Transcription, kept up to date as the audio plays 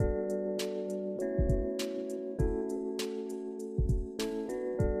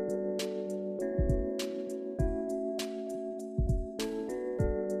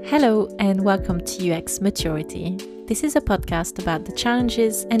Hello and welcome to UX Maturity. This is a podcast about the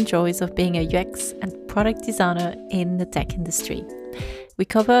challenges and joys of being a UX and product designer in the tech industry. We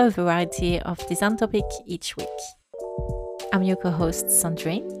cover a variety of design topics each week. I'm your co-host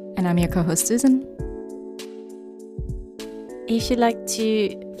Sandrine. And I'm your co-host Susan. If you'd like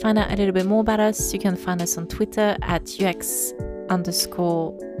to find out a little bit more about us, you can find us on Twitter at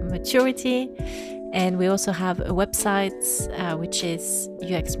UX_maturity. And we also have a website, which is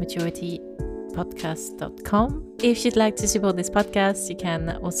uxmaturitypodcast.com. If you'd like to support this podcast, you can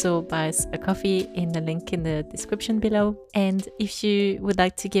also buy us a coffee in the link in the description below. And if you would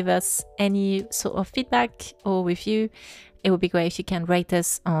like to give us any sort of feedback or review, it would be great if you can rate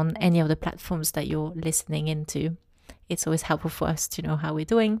us on any of the platforms that you're listening into. It's always helpful for us to know how we're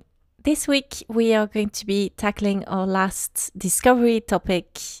doing. This week, we are going to be tackling our last discovery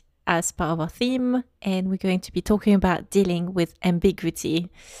topic as part of our theme, and we're going to be talking about dealing with ambiguity.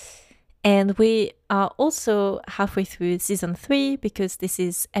 And we are also halfway through season 3 because this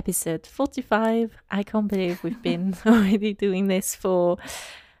is episode 45. I can't believe we've been already doing this for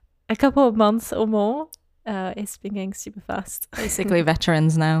a couple of months or more. It's been going super fast. Basically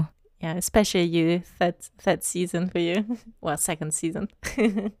veterans now. Yeah, especially you, third season for you. Well, second season.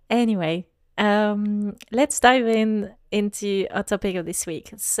 Anyway, let's dive into our topic of this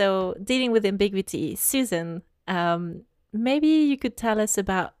week. So, dealing with ambiguity. Susan, maybe you could tell us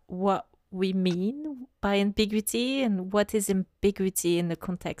about what we mean by ambiguity and what is ambiguity in the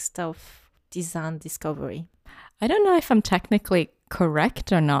context of design discovery. I don't know if I'm technically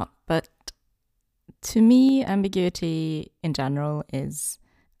correct or not, but to me, ambiguity in general is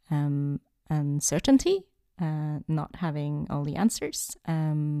uncertainty, not having all the answers,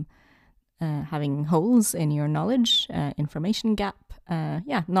 having holes in your knowledge, information gap,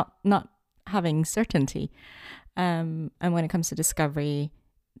 not having certainty. And when it comes to discovery,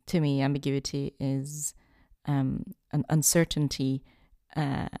 to me, ambiguity is an uncertainty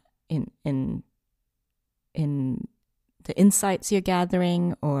in the insights you're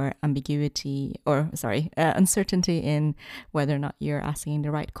gathering, or uncertainty in whether or not you're asking the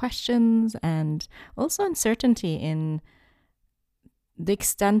right questions, and also uncertainty in the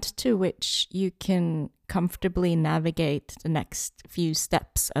extent to which you can comfortably navigate the next few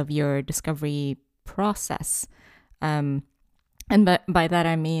steps of your discovery process. And by that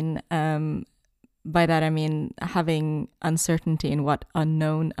I mean having uncertainty in what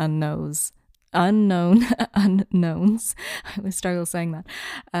unknowns. I always struggle saying that.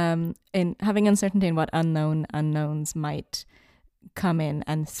 In having uncertainty in what unknowns might come in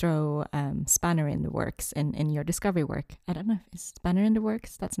and throw spanner in the works in your discovery work. I don't know if it's spanner in the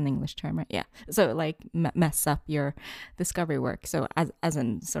works. That's an English term, right? Yeah. So like mess up your discovery work. So as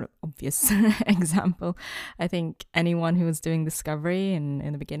an sort of obvious example, I think anyone who was doing discovery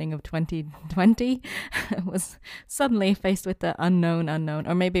in the beginning of 2020 was suddenly faced with the unknown,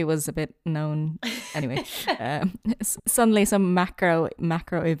 or maybe it was a bit known anyway. Suddenly some macro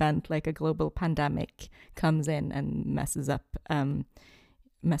event like a global pandemic comes in and messes up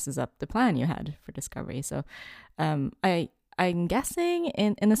the plan you had for discovery. So I'm guessing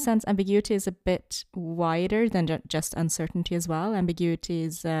in a sense ambiguity is a bit wider than just uncertainty as well. Ambiguity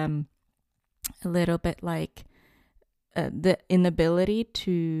is a little bit like the inability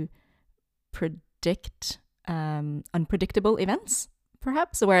to predict unpredictable events,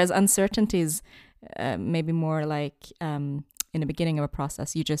 perhaps, whereas uncertainty is maybe more like in the beginning of a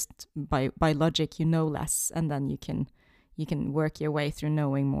process, you just by logic you know less, and then you can work your way through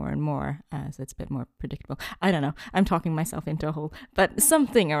knowing more and more. So it's a bit more predictable. I don't know. I'm talking myself into a hole, but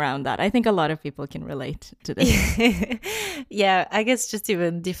something around that. I think a lot of people can relate to this. Yeah, I guess just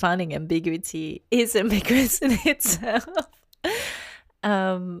even defining ambiguity is ambiguous in itself.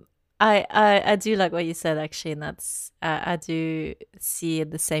 I do like what you said, actually, and that's I do see it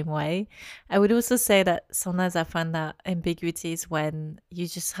the same way. I would also say that sometimes I find that ambiguity is when you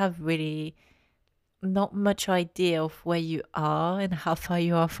just have really not much idea of where you are and how far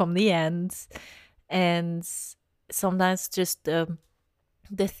you are from the end, and sometimes just the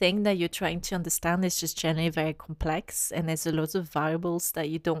thing that you're trying to understand is just generally very complex, and there's a lot of variables that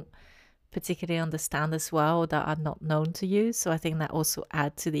you don't particularly understand as well that are not known to you. So I think that also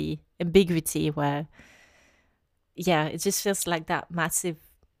add to the ambiguity where, yeah, it just feels like that massive,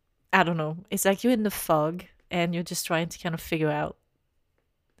 I don't know, it's like you're in the fog and you're just trying to kind of figure out,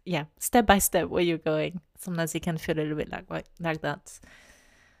 yeah, step by step where you're going. Sometimes it can feel a little bit like that.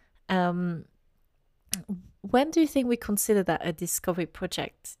 When do you think we consider that a discovery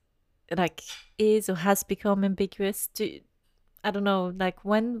project like is or has become ambiguous? I don't know, like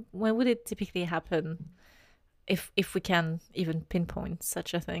when would it typically happen? if we can even pinpoint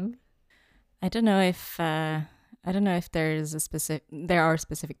such a thing. I don't know if there are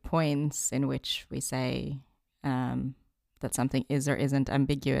specific points in which we say that something is or isn't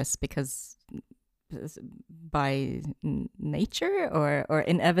ambiguous, because by nature or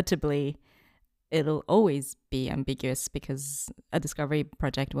inevitably it'll always be ambiguous, because a discovery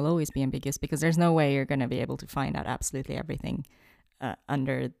project will always be ambiguous, because there's no way you're going to be able to find out absolutely everything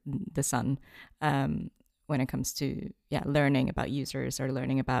under the sun when it comes to learning about users or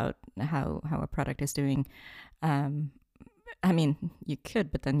learning about how a product is doing. I mean, you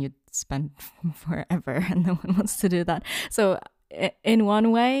could, but then you'd spend forever, and no one wants to do that. So in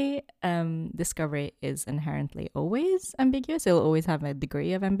one way, discovery is inherently always ambiguous. It'll always have a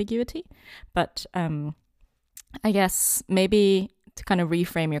degree of ambiguity. But I guess maybe to kind of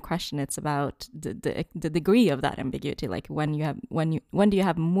reframe your question, it's about the degree of that ambiguity. Like when do you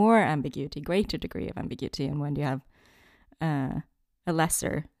have more ambiguity, greater degree of ambiguity, and when do you have a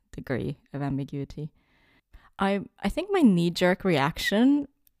lesser degree of ambiguity? I think my knee-jerk reaction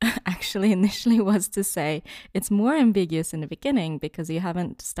actually initially was to say it's more ambiguous in the beginning because you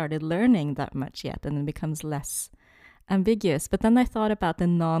haven't started learning that much yet, and it becomes less ambiguous. But then I thought about the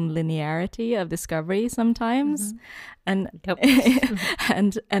non-linearity of discovery sometimes, and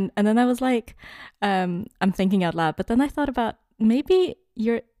and then I was like, I'm thinking out loud. But then I thought about maybe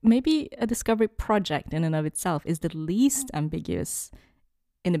a discovery project in and of itself is the least ambiguous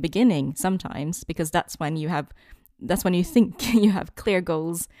in the beginning sometimes, because that's when you think you have clear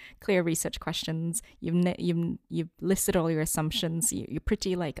goals, clear research questions. You've listed all your assumptions. You're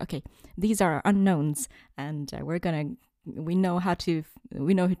pretty like, okay, these are our unknowns, and we know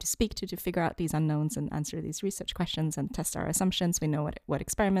who to speak to figure out these unknowns and answer these research questions and test our assumptions. We know what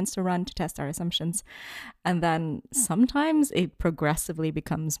experiments to run to test our assumptions, and then sometimes it progressively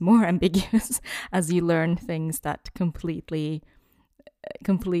becomes more ambiguous as you learn things that completely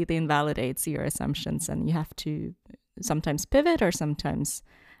invalidates your assumptions, and you have to sometimes pivot or sometimes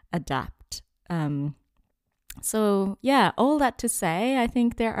adapt. So yeah, all that to say, I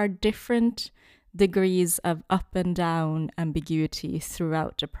think there are different degrees of up and down ambiguity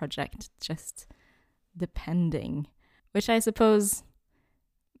throughout a project, just depending, which I suppose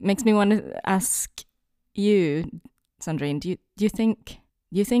makes me want to ask you, Sandrine, do you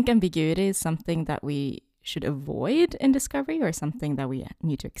think ambiguity is something that we should avoid in discovery, or something that we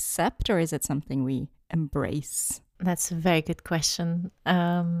need to accept, or is it something we embrace? That's a very good question.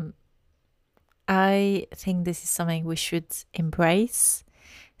 I think this is something we should embrace,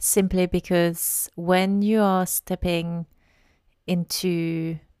 simply because when you are stepping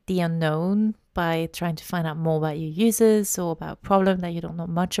into the unknown by trying to find out more about your users or about a problem that you don't know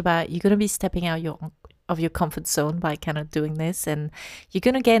much about, you're going to be stepping out of your comfort zone by kind of doing this, and you're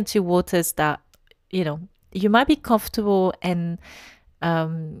going to get into waters that, you might be comfortable, and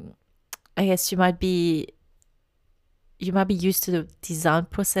I guess you might be used to the design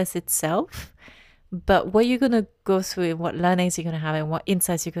process itself, but what you're going to go through and what learnings you're going to have and what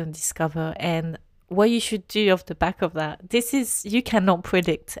insights you're going to discover and what you should do off the back of that, you cannot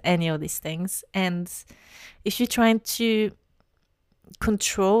predict any of these things. And if you're trying to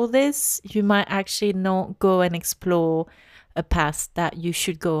control this, you might actually not go and explore a path that you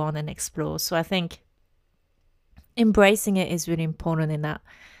should go on and explore. So I think embracing it is really important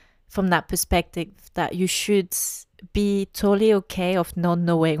from that perspective, that you should be totally okay of not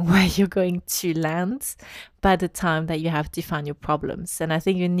knowing where you're going to land by the time that you have defined your problems. And I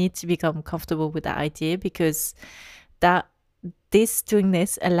think you need to become comfortable with that idea, because doing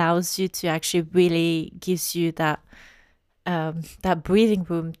this allows you to actually really gives you that breathing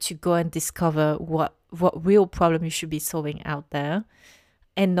room to go and discover what real problem you should be solving out there,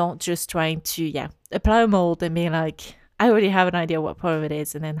 and not just trying to apply a mold and being like, I already have an idea what problem it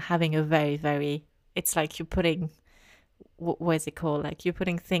is, and then having a very, very, it's like you're putting, what is it called? Like you're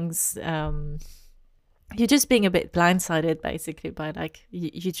putting things, you're just being a bit blindsided basically by like,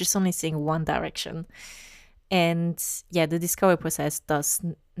 you're just only seeing one direction. And the discovery process does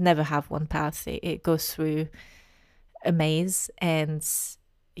never have one path. It goes through a maze, and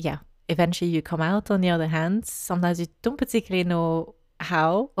eventually you come out on the other hand. Sometimes you don't particularly know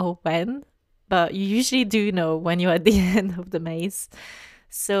how or when, but you usually do know when you're at the end of the maze.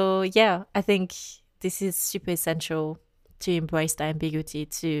 So I think this is super essential to embrace the ambiguity,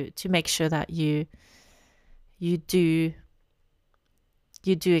 to make sure that you do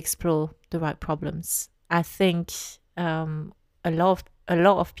explore the right problems. I think a lot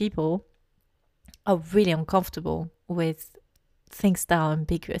of people are really uncomfortable with things that are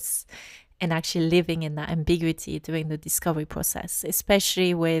ambiguous, and actually living in that ambiguity during the discovery process,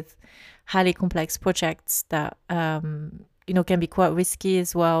 especially with highly complex projects that can be quite risky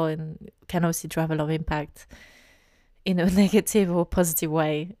as well, and can also drive a lot of impact in a negative or positive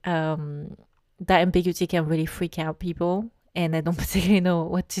way. That ambiguity can really freak out people, and they don't particularly know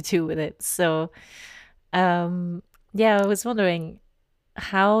what to do with it. So I was wondering,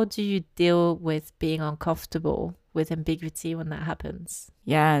 how do you deal with being uncomfortable with ambiguity when that happens?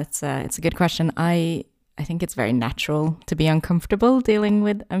 Yeah, it's a good question. I think it's very natural to be uncomfortable dealing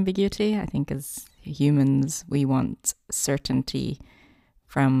with ambiguity. I think as humans, we want certainty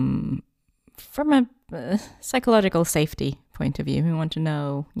from a psychological safety point of view. We want to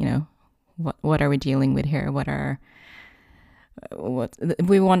know, what are we dealing with here? What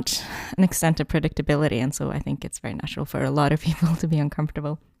we want an extent of predictability, and so I think it's very natural for a lot of people to be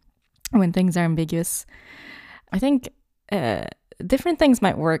uncomfortable when things are ambiguous. I think different things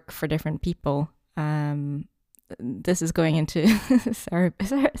might work for different people. This is going into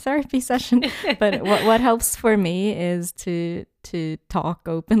therapy session, but what helps for me is to talk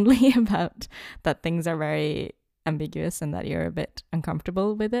openly about that things are very ambiguous and that you're a bit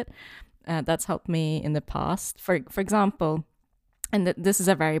uncomfortable with it. That's helped me in the past. For example, and this is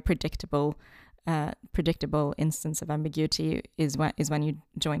a very predictable instance of ambiguity is when you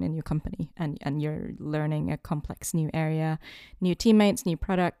join a new company and you're learning a complex new area, new teammates, new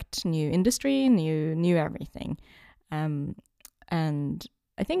product, new industry, new everything. And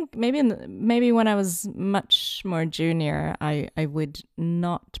I think maybe when I was much more junior, I would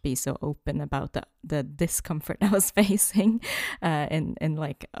not be so open about the discomfort I was facing, in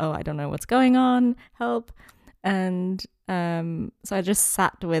like, oh, I don't know what's going on, help. And so I just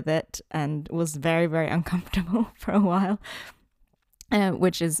sat with it and was very, very uncomfortable for a while,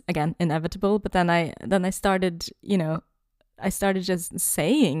 which is, again, inevitable. But then I started, I started just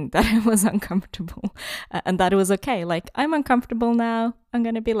saying that I was uncomfortable, and that it was okay. Like, I'm uncomfortable now. I'm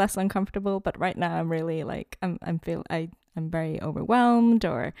going to be less uncomfortable. But right now I'm really like, I'm very overwhelmed,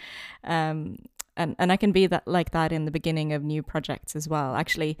 or and I can be like that in the beginning of new projects as well.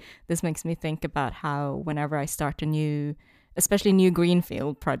 Actually, this makes me think about how whenever I start especially new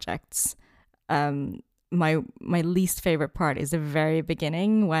greenfield projects, my least favorite part is the very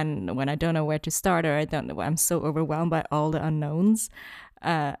beginning when I don't know where to start, or I'm so overwhelmed by all the unknowns,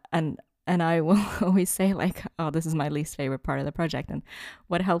 and I will always say like, oh, this is my least favorite part of the project. And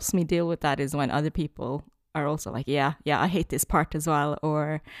what helps me deal with that is when other people are also like, yeah, I hate this part as well.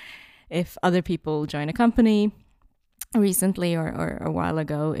 Or if other people join a company recently or a while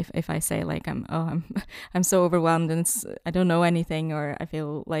ago, if I say like, I'm so overwhelmed and I don't know anything, or I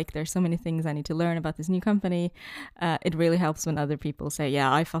feel like there's so many things I need to learn about this new company, it really helps when other people say,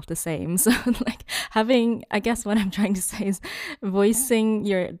 yeah, I felt the same. So like I guess what I'm trying to say is voicing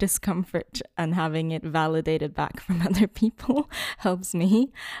your discomfort and having it validated back from other people helps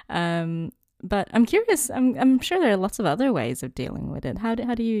me. But I'm curious, I'm sure there are lots of other ways of dealing with it. How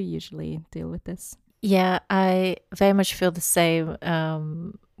do you usually deal with this? Yeah, I very much feel the same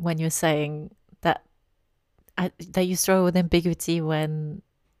when you're saying that that you struggle with ambiguity when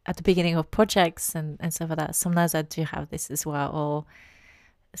at the beginning of projects and stuff like that. Sometimes I do have this as well. Or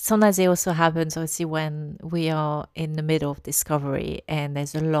sometimes it also happens, obviously, when we are in the middle of discovery and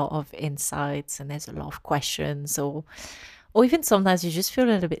there's a lot of insights and there's a lot of questions, or even sometimes you just feel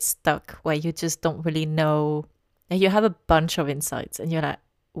a little bit stuck where you just don't really know. You have a bunch of insights and you're like,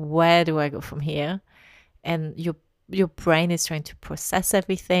 where do I go from here? And your brain is trying to process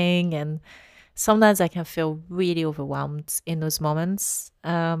everything, and sometimes I can feel really overwhelmed in those moments.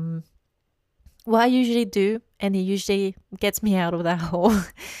 What I usually do, and it usually gets me out of that hole,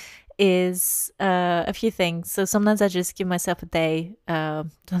 is a few things. So sometimes I just give myself a day.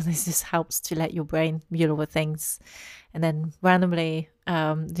 This just helps to let your brain mull over things, and then randomly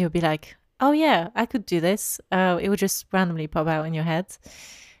you'll be like, oh yeah, I could do this. It would just randomly pop out in your head.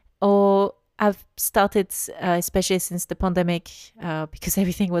 Or I've started, especially since the pandemic, because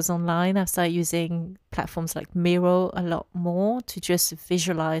everything was online, I've started using platforms like Miro a lot more to just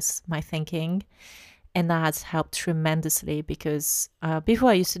visualize my thinking. And that has helped tremendously, because before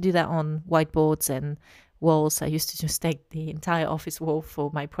I used to do that on whiteboards and walls. I used to just take the entire office wall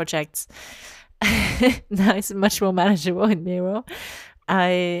for my projects. Now it's much more manageable in Miro.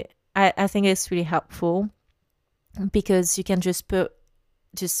 I think it's really helpful because you can just put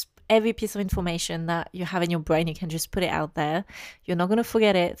every piece of information that you have in your brain, you can just put it out there. You're not going to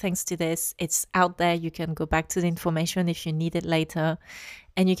forget it thanks to this. It's out there. You can go back to the information if you need it later.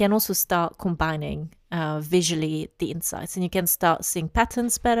 And you can also start combining visually the insights, and you can start seeing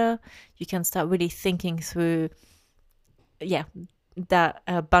patterns better. You can start really thinking through, that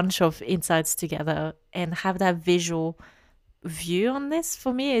bunch of insights together and have that visual view on this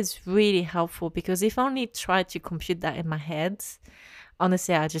for me is really helpful, because if I only try to compute that in my head,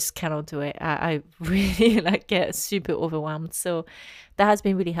 honestly, I just cannot do it. I really like get super overwhelmed. So that has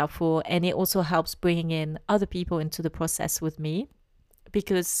been really helpful. And it also helps bringing in other people into the process with me,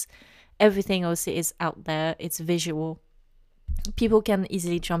 because everything also is out there. It's visual. People can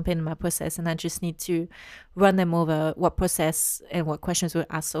easily jump in my process, and I just need to run them over what process and what questions were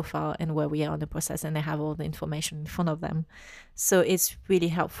asked so far and where we are on the process, and they have all the information in front of them. So it's really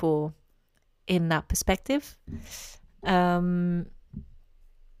helpful in that perspective. Um,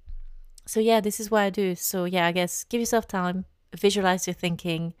 so yeah, this is what I do. So yeah, I guess give yourself time, visualize your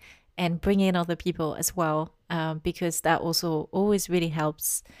thinking, and bring in other people as well, because that also always really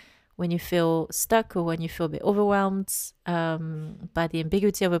helps when you feel stuck or when you feel a bit overwhelmed by the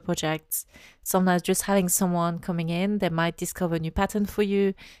ambiguity of a project. Sometimes just having someone coming in, they might discover a new pattern for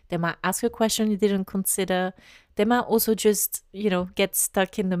you. They might ask a question you didn't consider. They might also just, get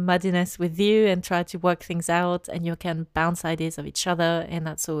stuck in the muddiness with you and try to work things out, and you can bounce ideas of each other, and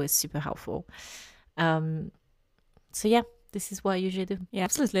that's always super helpful. So yeah, this is what I usually do. Yeah,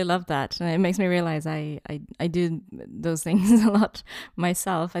 absolutely love that. And it makes me realize I do those things a lot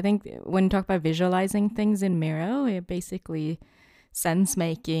myself. I think when you talk about visualizing things in Miro, it basically sense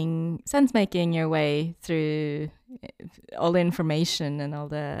making your way through all the information and all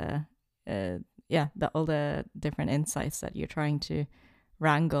the all the different insights that you're trying to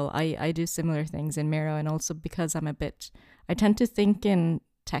wrangle. I do similar things in Miro, and also because I tend to think in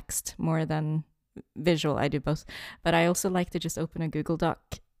text more than visual. I do both, but I also like to just open a Google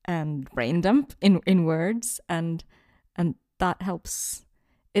Doc and brain dump in words, and that helps.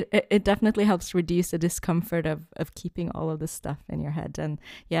 It definitely helps reduce the discomfort of keeping all of this stuff in your head. And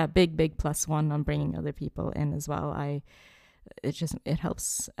yeah, big +1 on bringing other people in as well. It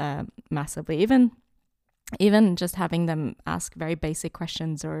helps massively. Even just having them ask very basic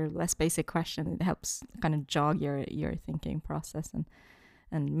questions or less basic questions, it helps kind of jog your thinking process and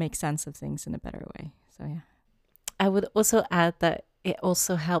make sense of things in a better way. So yeah. I would also add that it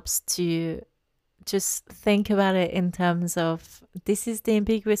also helps to just think about it in terms of, this is the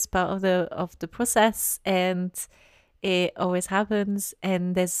ambiguous part of the process, and it always happens,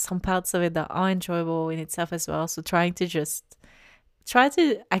 and there's some parts of it that are enjoyable in itself as well. So try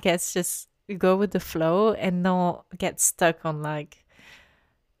to I guess just go with the flow and not get stuck on like,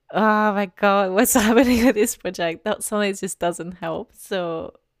 oh my god, what's happening with this project? That sometimes just doesn't help.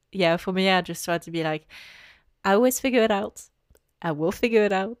 So yeah, for me, I just try to be like, I always figure it out. I will figure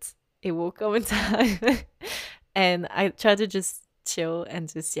it out. It will come in time. And I try to just chill and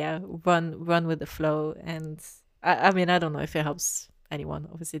just run with the flow. And I mean, I don't know if it helps anyone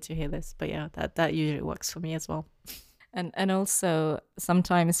obviously to hear this, but yeah, that usually works for me as well. And also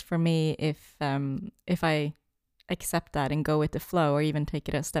sometimes for me, if I accept that and go with the flow, or even take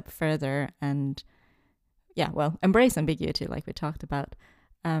it a step further and embrace ambiguity like we talked about,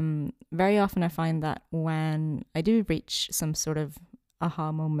 very often I find that when I do reach some sort of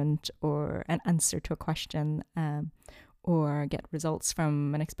aha moment or an answer to a question, or get results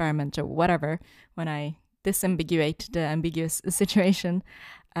from an experiment or whatever, when I disambiguate the ambiguous situation,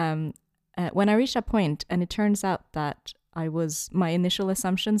 when I reach that point and it turns out that my initial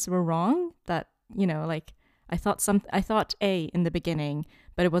assumptions were wrong, that, like I thought A in the beginning,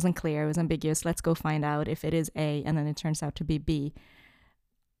 but it wasn't clear, it was ambiguous. Let's go find out if it is A, and then it turns out to be B.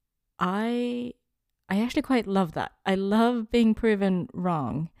 I actually quite love that. I love being proven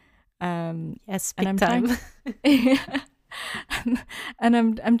wrong. Yes, big time.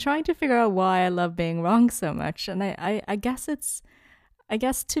 And I'm trying to figure out why I love being wrong so much. And I guess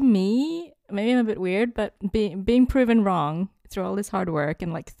to me, maybe I'm a bit weird, but being proven wrong through all this hard work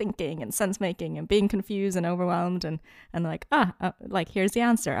and like thinking and sense making and being confused and overwhelmed and like, like here's the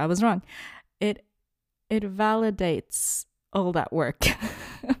answer, I was wrong. It validates all that work.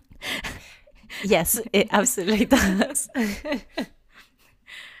 Yes, it absolutely does.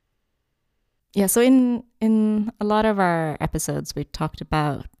 Yeah, so in a lot of our episodes, we talked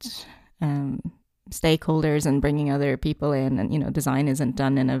about stakeholders and bringing other people in, and design isn't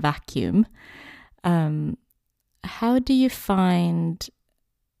done in a vacuum. How do you find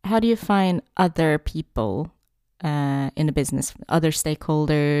other people in the business, other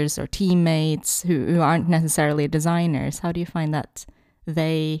stakeholders or teammates who aren't necessarily designers? How do you find that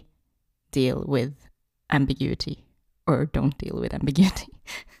they deal with ambiguity or don't deal with ambiguity?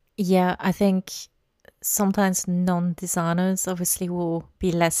 Yeah, I think sometimes non-designers obviously will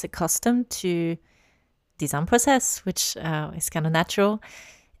be less accustomed to design process, which is kind of natural,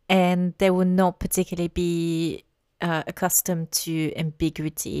 and they will not particularly be accustomed to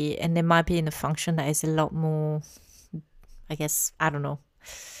ambiguity, and they might be in a function that is a lot more, I guess, I don't know,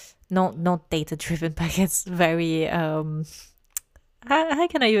 not data driven, but I guess very how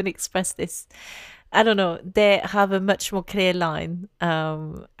can I even express this? I don't know. They have a much more clear line,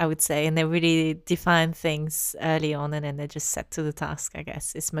 I would say, and they really define things early on, and then they're just set to the task. I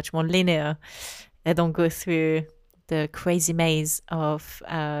guess it's much more linear. They don't go through the crazy maze of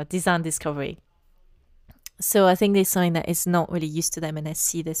design discovery. So I think there's something that is not really used to them, and I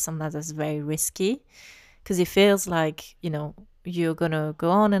see this sometimes as very risky because it feels like you're gonna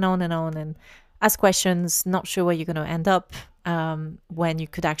go on and on and on and ask questions, not sure where you're gonna end up, when you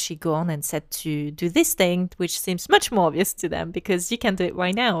could actually go on and set to do this thing, which seems much more obvious to them because you can do it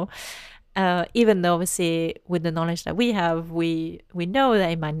right now. Even though obviously with the knowledge that we have, we know that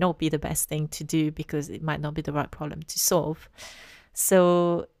it might not be the best thing to do because it might not be the right problem to solve.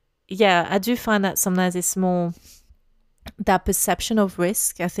 So yeah, I do find that sometimes it's more that perception of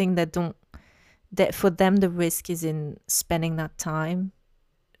risk. I think that for them the risk is in spending that time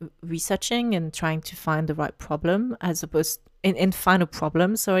researching and trying to find the right problem as opposed in find a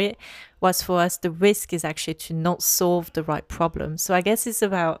problem, sorry. Whilst for us the risk is actually to not solve the right problem. So I guess it's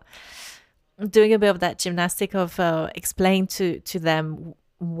about doing a bit of that gymnastic of explaining to them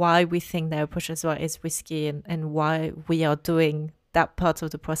why we think their approach as well is risky, and why we are doing that part of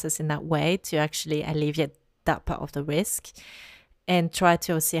the process in that way to actually alleviate that part of the risk, and try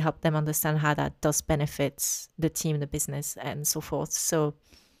to also help them understand how that does benefit the team, the business, and so forth. So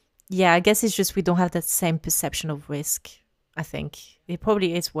yeah, I guess it's just we don't have that same perception of risk. I think it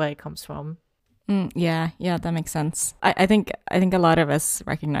probably is where it comes from. Yeah, that makes sense. I think a lot of us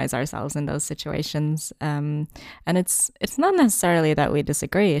recognize ourselves in those situations, and it's not necessarily that we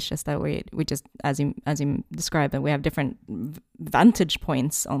disagree. It's just that we just, as you described, that we have different vantage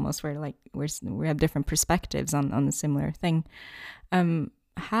points. Almost, where like we have different perspectives on a similar thing.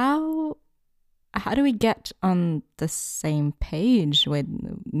 How do we get on the same page with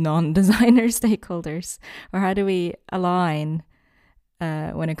non-designer stakeholders, or how do we align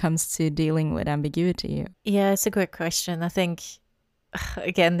when it comes to dealing with ambiguity? Yeah, it's a great question. I think,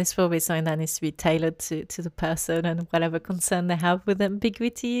 again, this will be something that needs to be tailored to the person and whatever concern they have with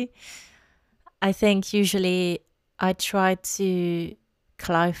ambiguity. I think usually I try to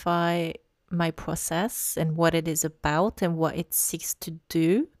clarify my process and what it is about and what it seeks to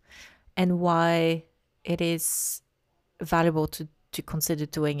do, and why it is valuable to consider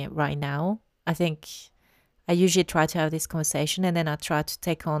doing it right now. I think I usually try to have this conversation, and then I try to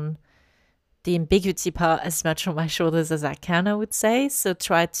take on the ambiguity part as much on my shoulders as I can, I would say. So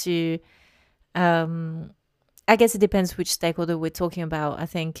try to, I guess it depends which stakeholder we're talking about. I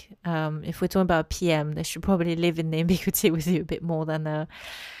think if we're talking about PM, they should probably live in the ambiguity with you a bit more than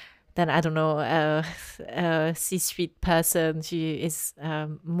I don't know, a C-suite person who is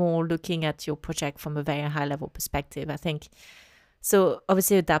more looking at your project from a very high level perspective, I think. So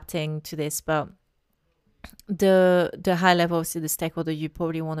obviously adapting to this, but the high level, obviously the stakeholder, you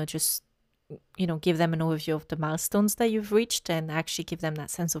probably want to just give them an overview of the milestones that you've reached, and actually give them that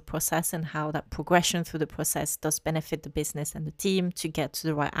sense of process and how that progression through the process does benefit the business and the team to get to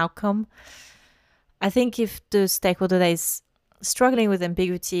the right outcome. I think if the stakeholder that is struggling with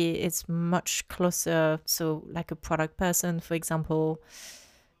ambiguity is much closer, so like a product person, for example,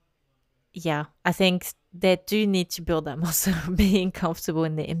 yeah, I think they do need to build that muscle being comfortable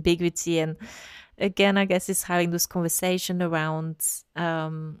in the ambiguity. And again, I guess it's having this conversation around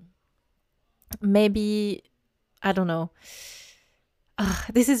maybe, I don't know,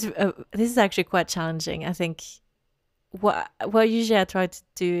 this is actually quite challenging. I think what usually I try to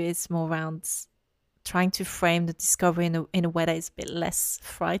do is more around trying to frame the discovery in a way that is a bit less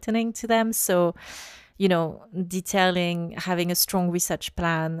frightening to them. So, detailing, having a strong research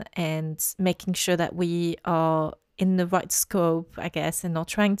plan, and making sure that we are in the right scope, I guess, and not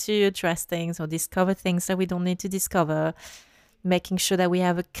trying to address things or discover things that we don't need to discover. Making sure that we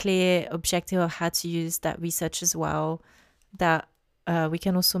have a clear objective of how to use that research as well, that we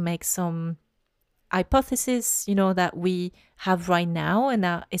can also make some hypothesis, that we have right now, and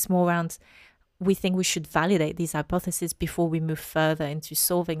that it's more around, we think we should validate these hypotheses before we move further into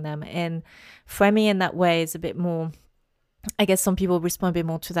solving them. And framing in that way is a bit more, I guess some people respond a bit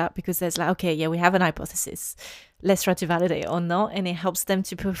more to that because there's like, okay, yeah, we have an hypothesis, let's try to validate it or not. And it helps them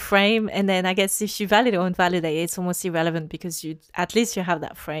to put frame. And then I guess if you validate or invalidate, it's almost irrelevant because at least you have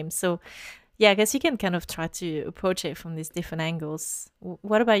that frame. So yeah, I guess you can kind of try to approach it from these different angles.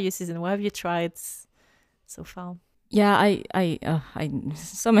 What about you, Susan? What have you tried so far? Yeah, I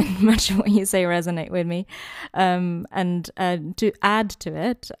so much of what you say resonate with me. And to add to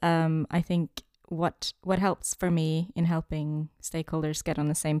it, I think what helps for me in helping stakeholders get on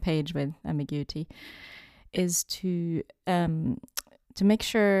the same page with ambiguity is to make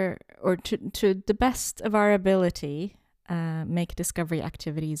sure, or to the best of our ability, make discovery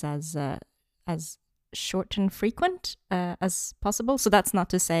activities as short and frequent as possible. So that's not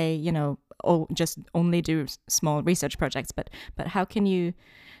to say, just only do small research projects, but how can you,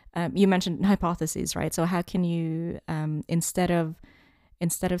 you mentioned hypotheses, right? So how can you, instead of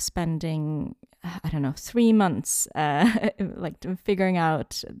spending, I don't know, 3 months like figuring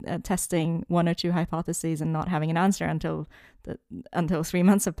out, testing one or two hypotheses and not having an answer until 3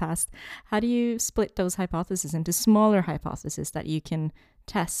 months have passed, how do you split those hypotheses into smaller hypotheses that you can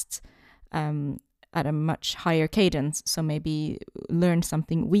test at a much higher cadence? So maybe learn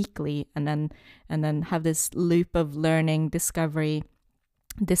something weekly and then have this loop of learning, discovery,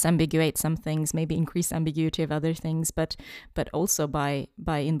 disambiguate some things, maybe increase ambiguity of other things, but also by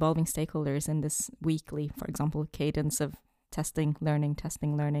involving stakeholders in this weekly, for example, cadence of testing, learning,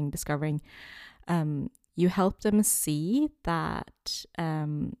 discovering, you help them see that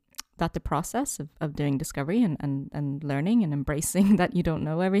the process of doing discovery and learning and embracing that you don't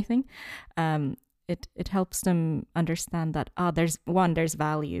know everything, it helps them understand that there's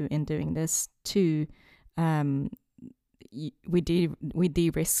value in doing this. Two, we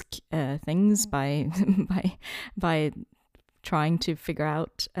de-risk things by trying to figure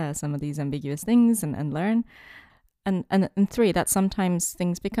out some of these ambiguous things and learn. And three, that sometimes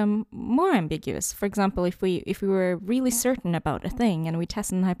things become more ambiguous. For example, if we were really certain about a thing and we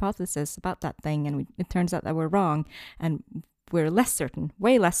test an hypothesis about that thing and it turns out that we're wrong and we're less certain,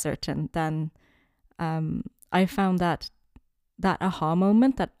 way less certain, then I found that aha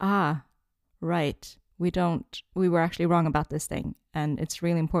moment that, right, we were actually wrong about this thing, and it's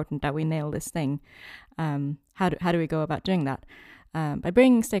really important that we nail this thing. How do we go about doing that? By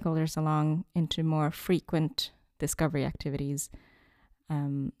bringing stakeholders along into more frequent discovery activities.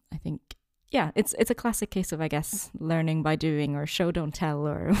 I think, it's a classic case of, I guess, learning by doing, or show don't tell,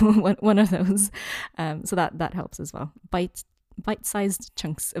 or one of those. So that helps as well. Bite-sized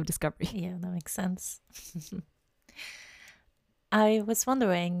chunks of discovery. Yeah, that makes sense. I was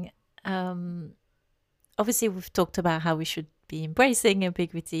wondering, obviously we've talked about how we should be embracing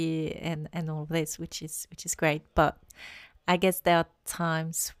ambiguity and all of this, which is great. But I guess there are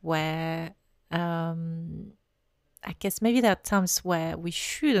times where, we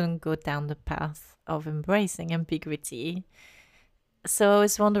shouldn't go down the path of embracing ambiguity. So I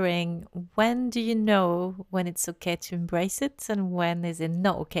was wondering, when do you know when it's okay to embrace it, and when is it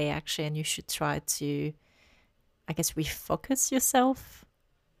not okay actually, and you should try to, I guess, refocus yourself,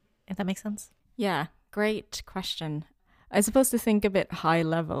 if that makes sense? Yeah, great question. I suppose to think a bit high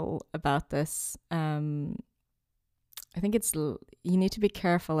level about this, I think you need to be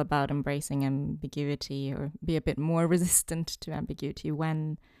careful about embracing ambiguity, or be a bit more resistant to ambiguity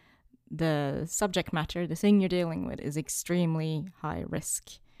when the subject matter, the thing you're dealing with, is extremely high risk.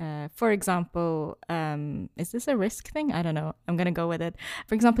 For example, is this a risk thing? I don't know. I'm going to go with it.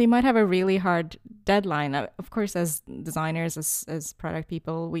 For example, you might have a really hard deadline. Of course, as designers, as product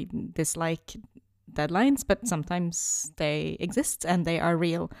people, we dislike deadlines, but sometimes they exist and they are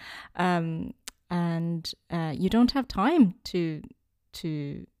real. And you don't have time to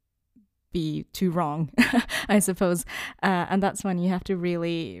be too wrong, I suppose. And that's when you have to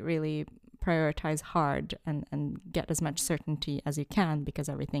really, really prioritize hard and get as much certainty as you can, because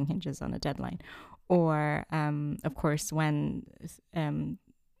everything hinges on a deadline. Or, of course, when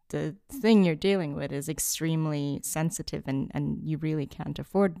the thing you're dealing with is extremely sensitive and you really can't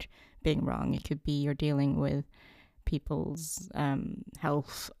afford being wrong. It could be you're dealing with people's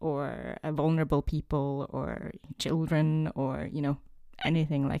health, or vulnerable people, or children, or,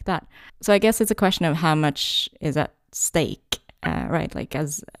 anything like that. So I guess it's a question of how much is at stake, right? Like,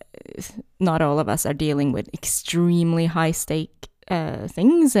 as not all of us are dealing with extremely high stake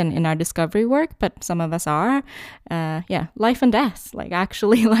things in our discovery work, but some of us are. Life and death, like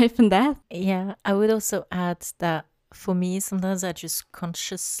actually life and death. Yeah, I would also add that for me, sometimes I just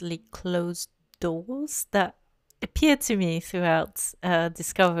consciously close doors that appear to me throughout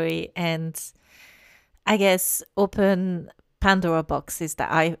discovery, and I guess open Pandora boxes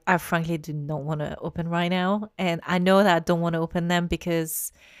that I frankly do not want to open right now. And I know that I don't want to open them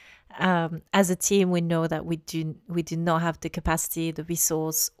because as a team, we know that we do not have the capacity, the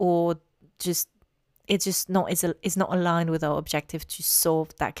resource, or it's not aligned with our objective to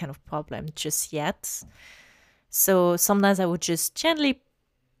solve that kind of problem just yet. So sometimes I would just gently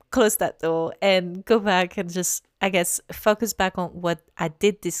close that door and go back and just, I guess, focus back on what I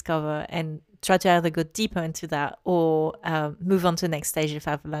did discover and try to either go deeper into that or move on to the next stage if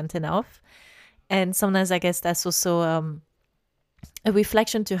I've learned enough. And sometimes I guess that's also a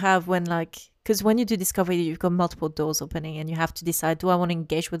reflection to have when, like, because when you do discovery, you've got multiple doors opening and you have to decide, do I want to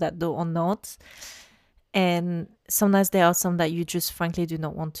engage with that door or not? And sometimes there are some that you just frankly do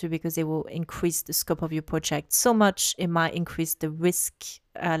not want to, because they will increase the scope of your project so much. It might increase the risk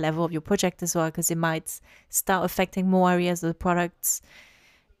level of your project as well, because it might start affecting more areas of the products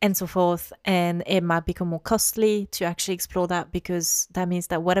and so forth. And it might become more costly to actually explore that, because that means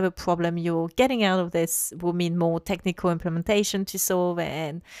that whatever problem you're getting out of this will mean more technical implementation to solve.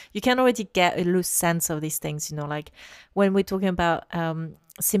 And you can already get a loose sense of these things, like when we're talking about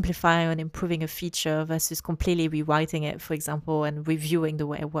simplifying and improving a feature versus completely rewriting it, for example, and reviewing the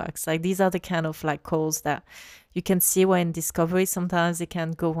way it works. Like, these are the kind of like calls that you can see where in discovery sometimes it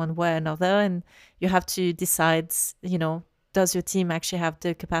can go one way or another, and you have to decide, does your team actually have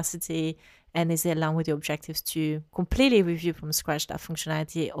the capacity, and is it aligned with your objectives to completely review from scratch that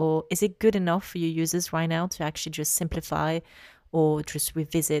functionality, or is it good enough for your users right now to actually just simplify or just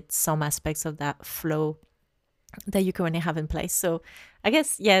revisit some aspects of that flow that you currently have in place? So I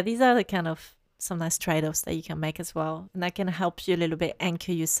guess, yeah, these are the kind of some nice trade-offs that you can make as well, and that can help you a little bit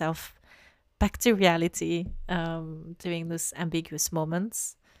anchor yourself back to reality during those ambiguous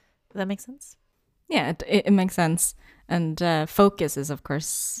moments. Does that make sense? Yeah, it makes sense. And focus is, of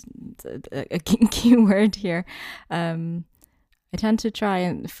course, a key word here. I tend to try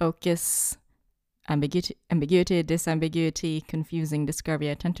and focus ambiguity, disambiguity, confusing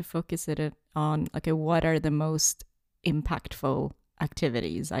discovery. I tend to focus it on, okay, what are the most impactful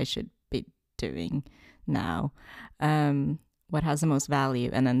activities I should be doing now? What has the most value?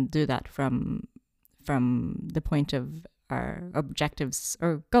 And then do that from the point of our objectives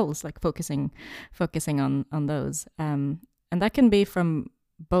or goals, like focusing on those. And that can be from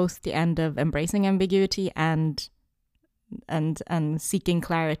both the end of embracing ambiguity and seeking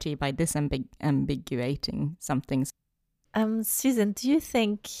clarity by disambiguating something. Susan, do you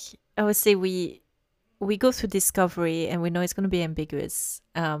think, I would say we go through discovery and we know it's going to be ambiguous,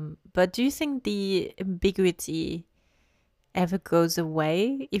 but do you think the ambiguity ever goes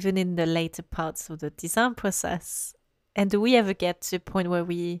away, even in the later parts of the design process? And do we ever get to a point where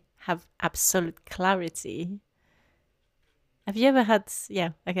we have absolute clarity? Have you ever had,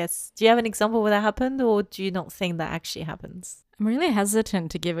 I guess, do you have an example where that happened, or do you not think that actually happens? I'm really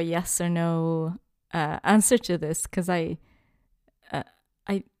hesitant to give a yes or no answer to this, because I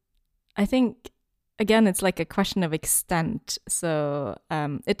think, again, it's like a question of extent. So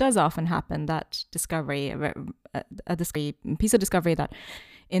it does often happen that a piece of discovery that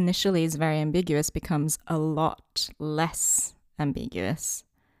initially is very ambiguous becomes a lot less ambiguous.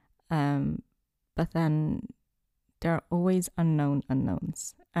 But then there are always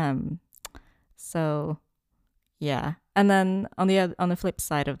unknowns. So yeah. And then on the flip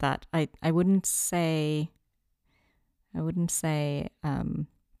side of that, I wouldn't say a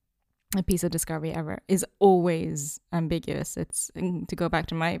piece of discovery ever is always ambiguous. It's, to go back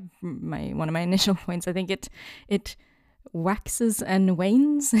to my one of my initial points, I think it waxes and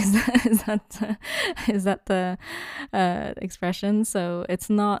wanes. Is that the expression? So it's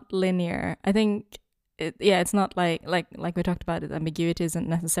not linear. I think it's not like we talked about it. Ambiguity isn't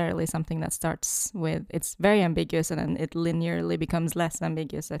necessarily something that starts with, it's very ambiguous and then it linearly becomes less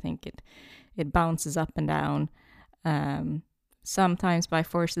ambiguous. I think it bounces up and down. Sometimes by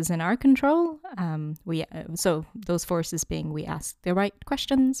forces in our control. So those forces being, we ask the right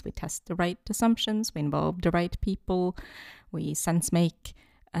questions, we test the right assumptions, we involve the right people, we sense make,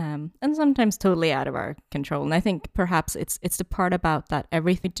 and sometimes totally out of our control. And I think perhaps it's the part about that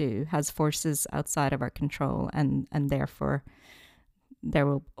everything we do has forces outside of our control, and therefore there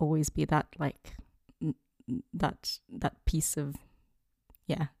will always be that that piece of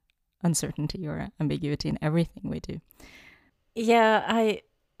uncertainty or ambiguity in everything we do. Yeah, I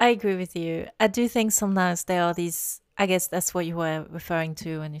agree with you. I do think sometimes there are these, I guess that's what you were referring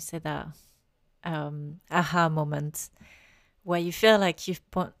to when you said that aha moment, where you feel like you've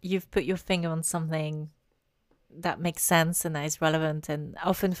put your finger on something that makes sense and that is relevant. And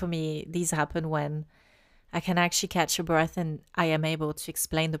often for me, these happen when I can actually catch a breath and I am able to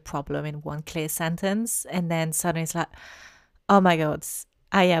explain the problem in one clear sentence. And then suddenly it's like, oh my God,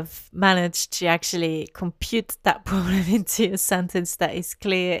 I have managed to actually compute that problem into a sentence that is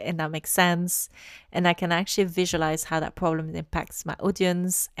clear and that makes sense. And I can actually visualize how that problem impacts my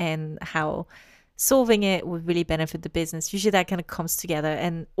audience and how solving it would really benefit the business. Usually that kind of comes together.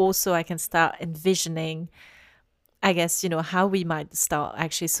 And also I can start envisioning, I guess, how we might start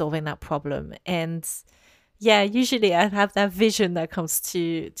actually solving that problem. And yeah, usually I have that vision that comes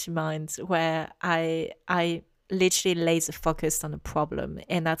to mind where I literally laser focused on the problem,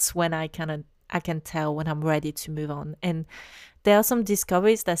 and that's when I kind of I can tell when I'm ready to move on. And there are some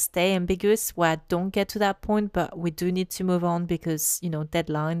discoveries that stay ambiguous where I don't get to that point, but we do need to move on because,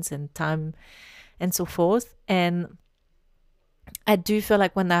 deadlines and time and so forth. And I do feel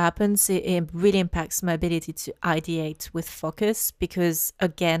like when that happens, it really impacts my ability to ideate with focus, because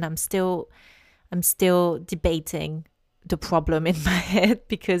again, I'm still debating the problem in my head,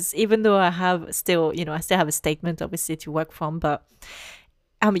 because even though I still have a statement obviously to work from, but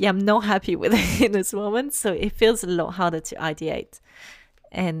I'm not happy with it in this moment. So it feels a lot harder to ideate,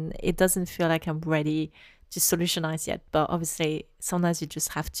 and it doesn't feel like I'm ready to solutionize yet. But obviously, sometimes you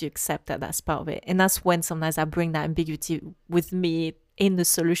just have to accept that that's part of it. And that's when sometimes I bring that ambiguity with me in the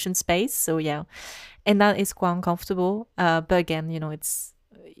solution space. So yeah, and that is quite uncomfortable. But again, it's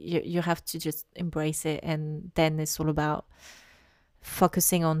you have to just embrace it. And then it's all about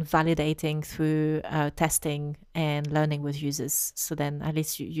focusing on validating through testing and learning with users. So then at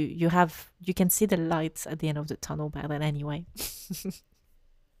least you can see the lights at the end of the tunnel by then anyway.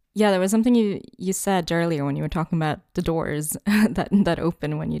 Yeah, there was something you said earlier when you were talking about the doors that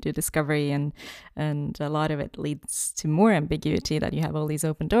open when you do discovery, and a lot of it leads to more ambiguity, that you have all these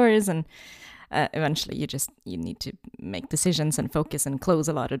open doors, and eventually you need to make decisions and focus and close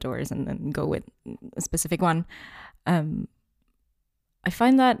a lot of doors and then go with a specific one. I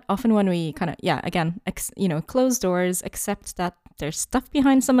find that often when we kind of, close doors, accept that there's stuff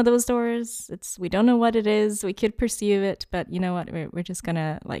behind some of those doors. We don't know what it is. We could pursue it, but you know what? We're just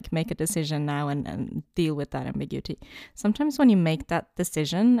gonna make a decision now and deal with that ambiguity. Sometimes when you make that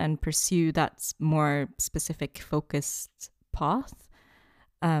decision and pursue that more specific, focused path,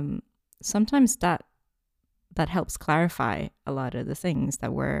 sometimes that helps clarify a lot of the things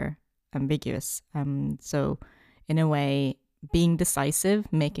that were ambiguous. So in a way, being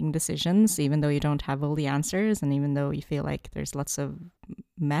decisive, making decisions, even though you don't have all the answers, and even though you feel like there's lots of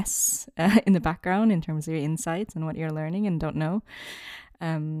mess in the background in terms of your insights and what you're learning and don't know.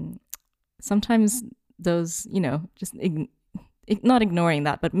 Sometimes those, just not ignoring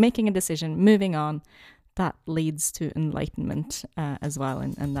that, but making a decision, moving on, that leads to enlightenment as well,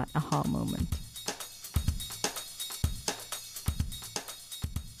 and that aha moment.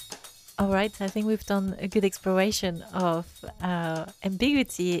 All right, I think we've done a good exploration of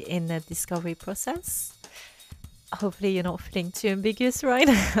ambiguity in the discovery process. Hopefully you're not feeling too ambiguous right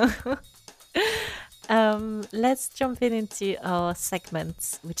now. Let's jump into our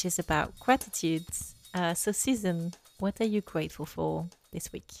segment, which is about gratitude. So Susan, what are you grateful for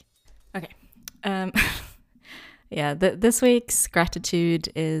this week? Okay. Yeah, this week's gratitude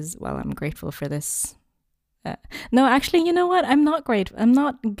is, I'm grateful for this. No, actually, you know what? I'm not great. I'm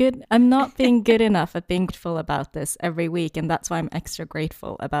not good. I'm not being good enough at being grateful about this every week. And that's why I'm extra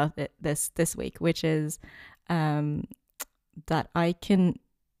grateful about it this week, which is that I can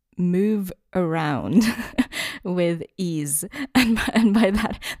move around with ease. And by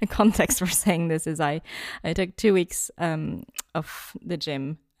that, the context for saying this is I took 2 weeks off the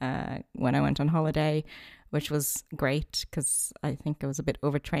gym when I went on holiday, which was great because I think I was a bit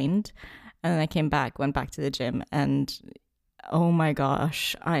overtrained. And then I went back to the gym, and oh my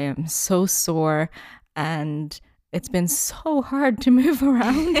gosh, I am so sore, and it's been so hard to move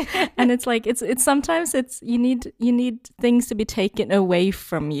around. And it's like it's sometimes you need things to be taken away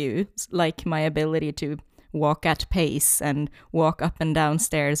from you, like my ability to walk at pace and walk up and down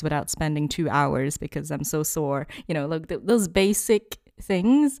stairs without spending 2 hours because I'm so sore. Like those basic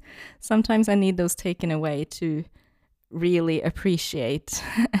things. Sometimes I need those taken away to really appreciate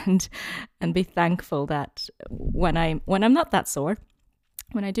and be thankful that when I'm not that sore,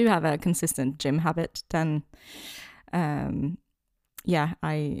 when I do have a consistent gym habit, then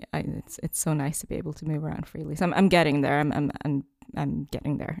it's so nice to be able to move around freely. So I'm getting there. I'm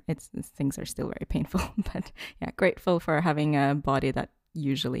getting there. Things are still very painful, but yeah, grateful for having a body that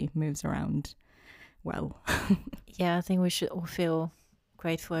usually moves around well. Yeah, I think we should all feel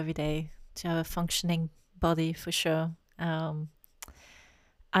grateful every day to have a functioning body, for sure.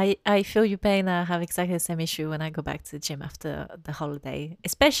 I feel your pain. I have exactly the same issue when I go back to the gym after the holiday,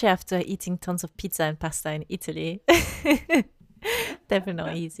 especially after eating tons of pizza and pasta in Italy. Definitely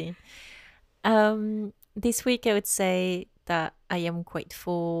not easy. This week I would say that I am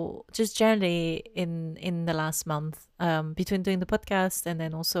grateful just generally in the last month, between doing the podcast and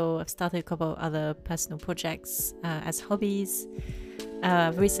then also I've started a couple of other personal projects as hobbies.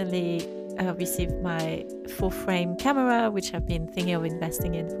 Recently received my full frame camera, which I've been thinking of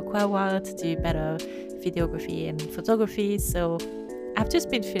investing in for quite a while to do better videography and photography. So I've just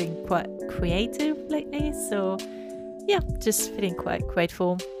been feeling quite creative lately. So yeah, just feeling quite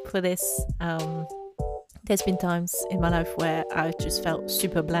grateful for this. there's been times in my life where I just felt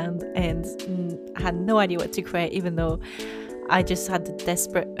super bland and I had no idea what to create, even though I just had the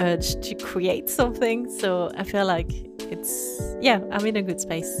desperate urge to create something. So I feel like I'm in a good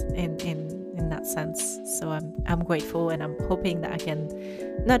space in that sense. So I'm grateful, and I'm hoping that I can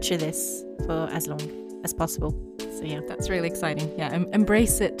nurture this for as long as possible. So yeah, that's really exciting. Yeah,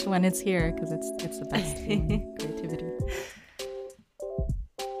 embrace it when it's here, because it's the best feeling, creativity.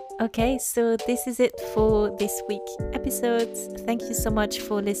 Okay, so this is it for this week's episode. Thank you so much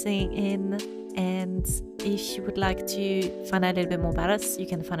for listening in. And if you would like to find out a little bit more about us, you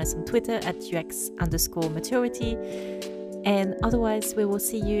can find us on Twitter at UX_maturity. And otherwise, we will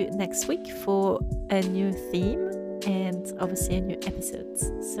see you next week for a new theme and obviously a new episode.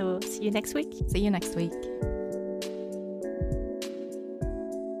 So see you next week. See you next week.